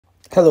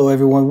Hello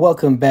everyone,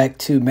 welcome back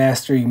to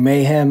Mastering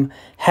Mayhem.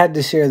 Had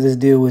to share this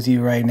deal with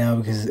you right now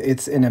because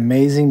it's an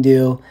amazing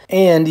deal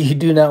and you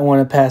do not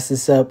want to pass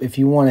this up. If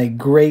you want a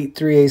great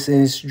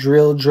 3/8"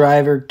 drill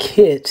driver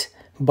kit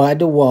by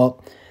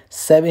DEWALT,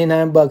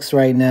 $79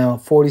 right now,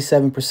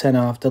 47%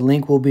 off. The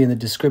link will be in the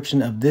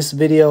description of this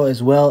video,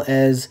 as well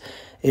as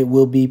it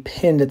will be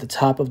pinned at the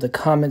top of the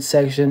comment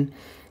section.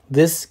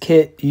 This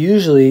kit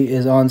usually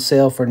is on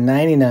sale for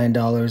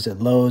 $99 at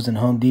Lowe's and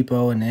Home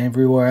Depot and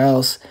everywhere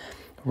else.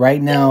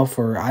 Right now,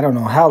 for I don't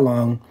know how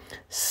long,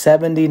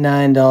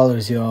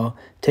 $79, y'all.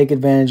 Take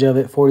advantage of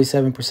it,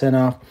 47%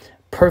 off.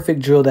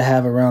 Perfect drill to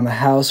have around the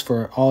house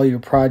for all your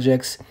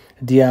projects,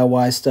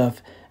 DIY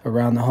stuff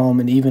around the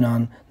home, and even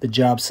on the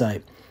job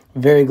site.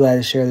 Very glad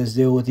to share this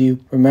deal with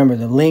you. Remember,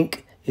 the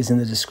link is in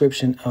the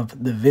description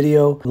of the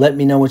video. Let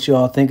me know what you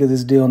all think of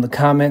this deal in the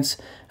comments.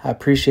 I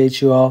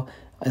appreciate you all.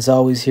 As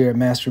always, here at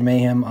Master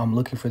Mayhem, I'm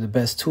looking for the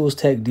best tools,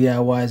 tech,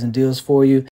 DIYs, and deals for you.